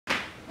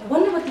I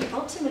wonder what the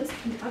ultimate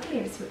and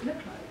ugliest would look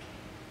like.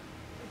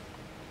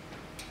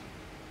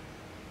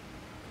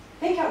 I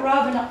think I'd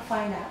rather not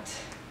find out.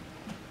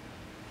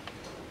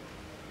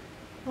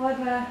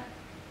 However,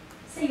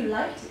 say you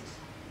liked it,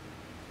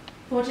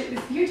 thought it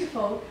was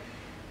beautiful,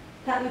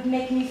 that would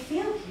make me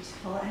feel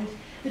beautiful, and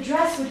the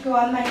dress would go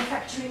on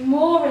manufacturing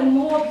more and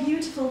more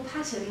beautiful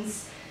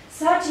patterns,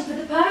 searching for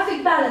the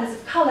perfect balance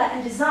of colour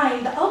and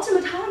design, the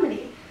ultimate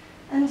harmony.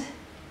 And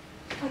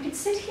I could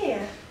sit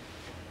here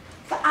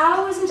for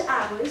hours and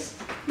hours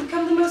and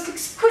become the most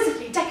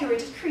exquisitely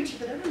decorated creature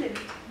that ever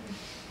lived.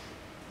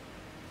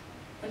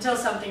 Until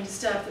something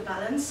disturbed the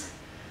balance.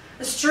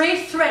 A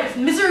stray thread of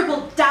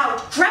miserable doubt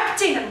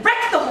crept in and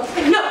wrecked the whole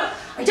thing. No,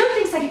 I don't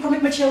think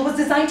Psyche-chromic material was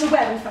designed to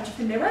wear in front of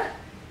the mirror.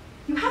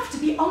 You have to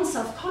be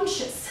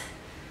unself-conscious,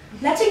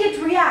 letting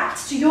it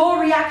react to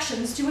your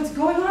reactions to what's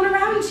going on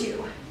around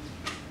you.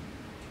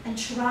 And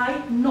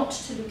try not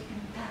to look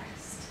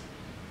embarrassed.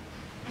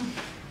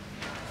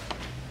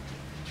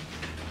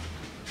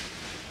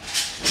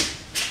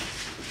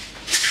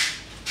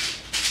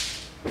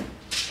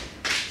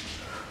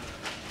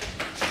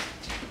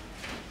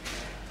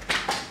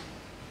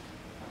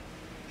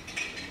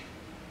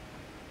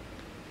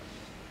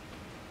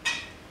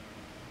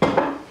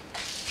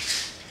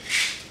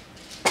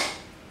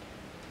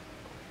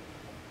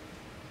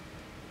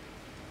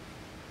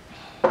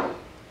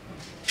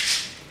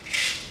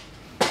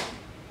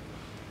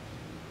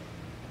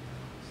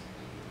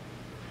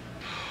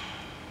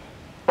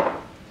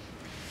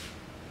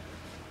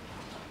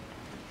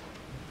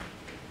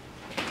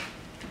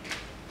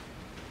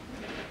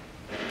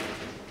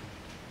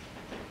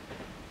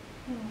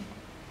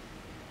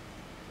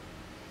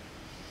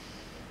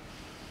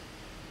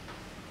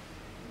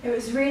 It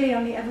was really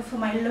only ever for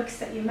my looks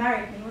that you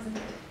married me, wasn't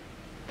it?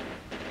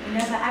 We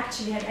never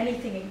actually had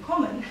anything in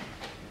common.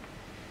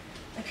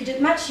 I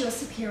couldn't match your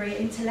superior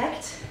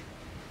intellect,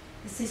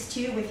 assist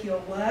you with your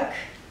work.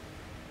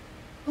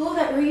 All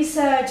that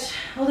research,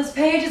 all those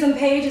pages and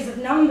pages of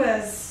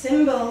numbers,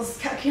 symbols,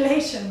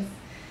 calculations.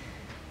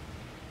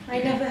 I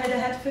never had a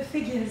head for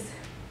figures,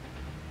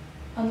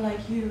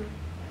 unlike you.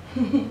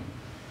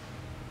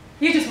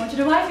 You just wanted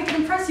a wife you could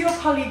impress your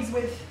colleagues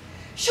with,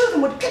 show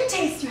them what good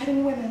taste you had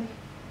in women.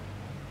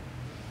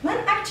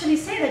 Men actually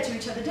say that to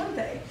each other, don't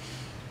they?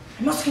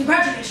 I must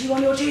congratulate you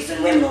on your taste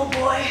in women, old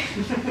boy.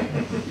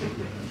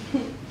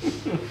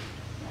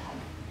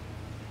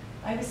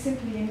 I was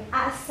simply an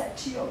asset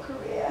to your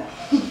career.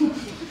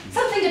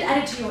 Something that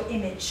added to your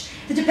image.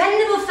 The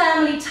dependable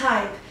family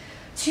type.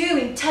 2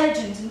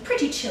 intelligent and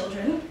pretty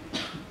children.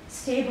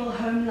 Stable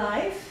home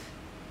life.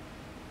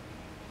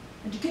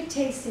 And good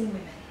taste in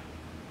women.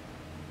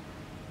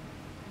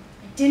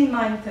 I didn't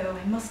mind though,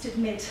 I must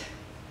admit.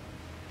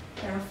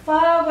 There are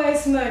far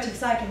worse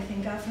motives I can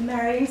think of for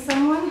marrying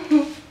someone.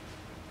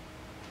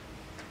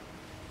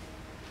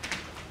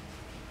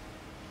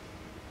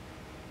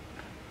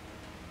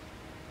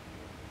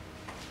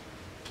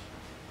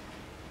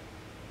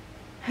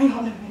 Hang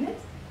on a minute.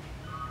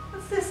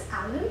 What's this,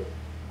 Alan?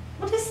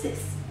 What is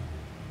this?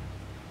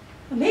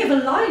 I may have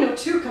a line or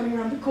two coming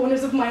around the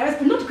corners of my eyes,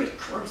 but not great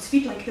crow's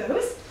feet like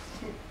those.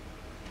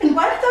 And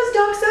where did those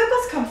dark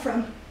circles come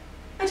from?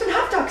 I don't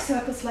have dark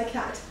circles like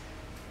that.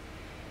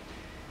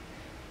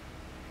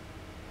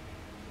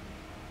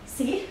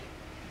 See?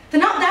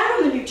 They're not there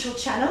on the neutral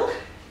channel.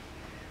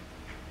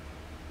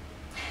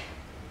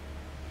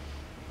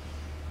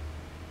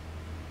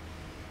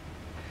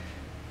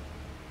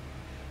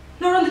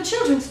 Nor on the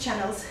children's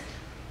channels.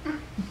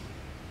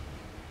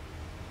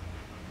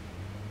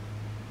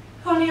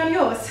 Only on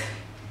yours.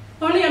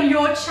 Only on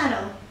your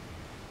channel.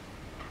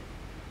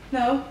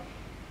 No,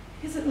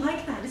 it isn't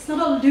like that. It's not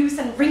all loose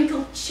and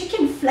wrinkled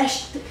chicken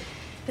flesh.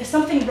 There's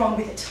something wrong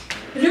with it.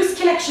 A loose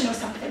connection or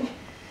something.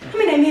 I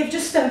mean, I may have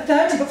just turned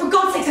 30, but for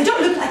God's sakes, I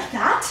don't look like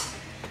that.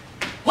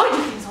 Why do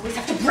things always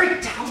have to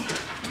break down?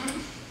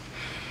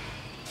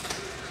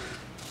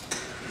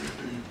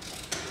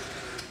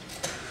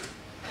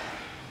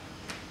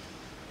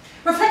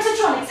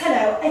 Reflectotronics,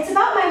 hello. It's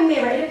about my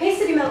mirror. It appears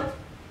to be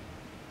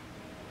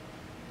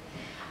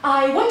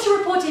I want to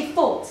report a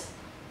fault.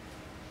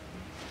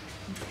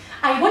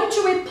 I want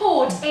to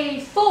report a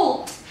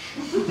fault.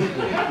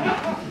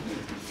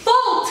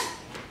 Fault!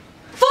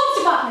 Fault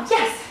department,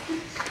 yes.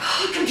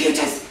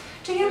 Computers,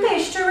 do you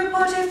wish to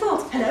report a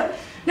fault? Hello?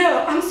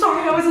 No, I'm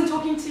sorry, I wasn't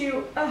talking to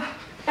you.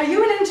 Are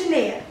you an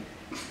engineer?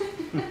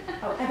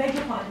 Oh, I beg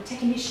your pardon,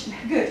 technician.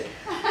 Good.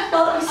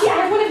 Well, you see, I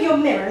have one of your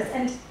mirrors,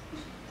 and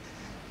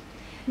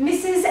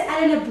Mrs.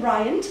 Eleanor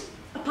Bryant,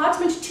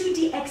 apartment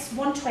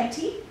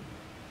 2DX120,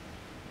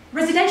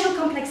 residential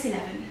complex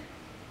 11.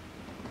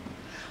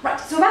 Right,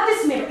 so about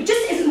this mirror, it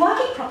just isn't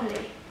working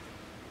properly.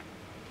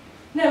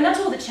 No, not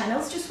all the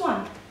channels, just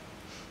one.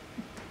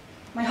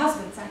 My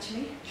husband's,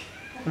 actually.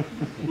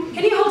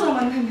 Can you hold on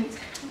one moment?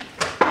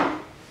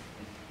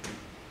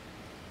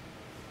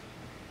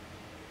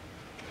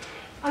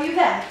 Are you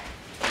there?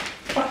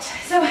 Right,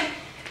 so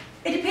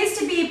it appears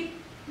to be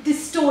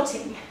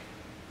distorting.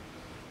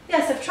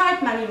 Yes, I've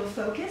tried manual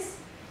focus.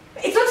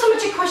 It's not so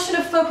much a question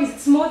of focus focus,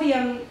 it's more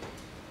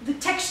the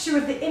texture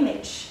of the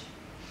image.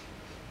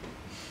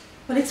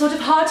 Well, it's sort of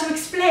hard to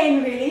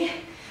explain, really.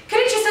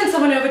 Couldn't you send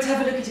someone over to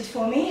have a look at it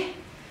for me?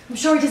 I'm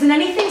sure it isn't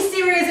anything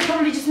serious, it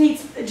probably just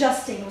needs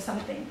adjusting or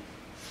something.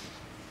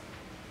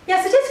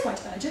 Yes, it is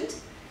quite urgent.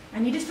 I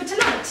need it for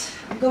tonight.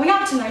 I'm going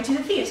out tonight to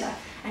the theatre,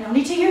 and I'll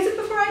need to use it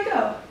before I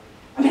go.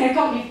 I mean, I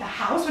can't leave the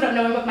house without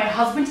knowing what my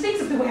husband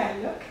thinks of the way I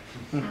look,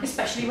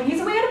 especially when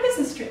he's away on a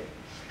business trip.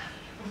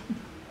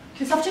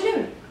 This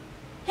afternoon?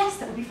 Yes,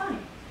 that would be fine.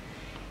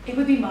 It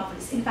would be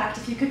marvellous, in fact,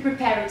 if you could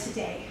prepare it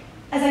today.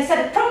 As I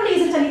said, it probably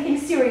isn't anything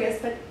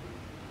serious, but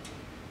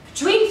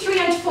between 3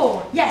 and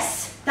 4,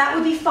 yes, that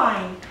would be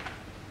fine.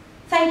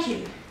 Thank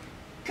you.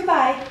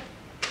 Goodbye.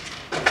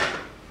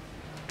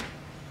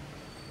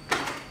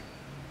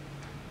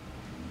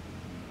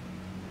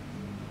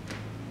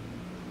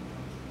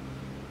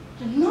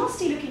 A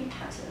nasty-looking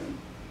pattern.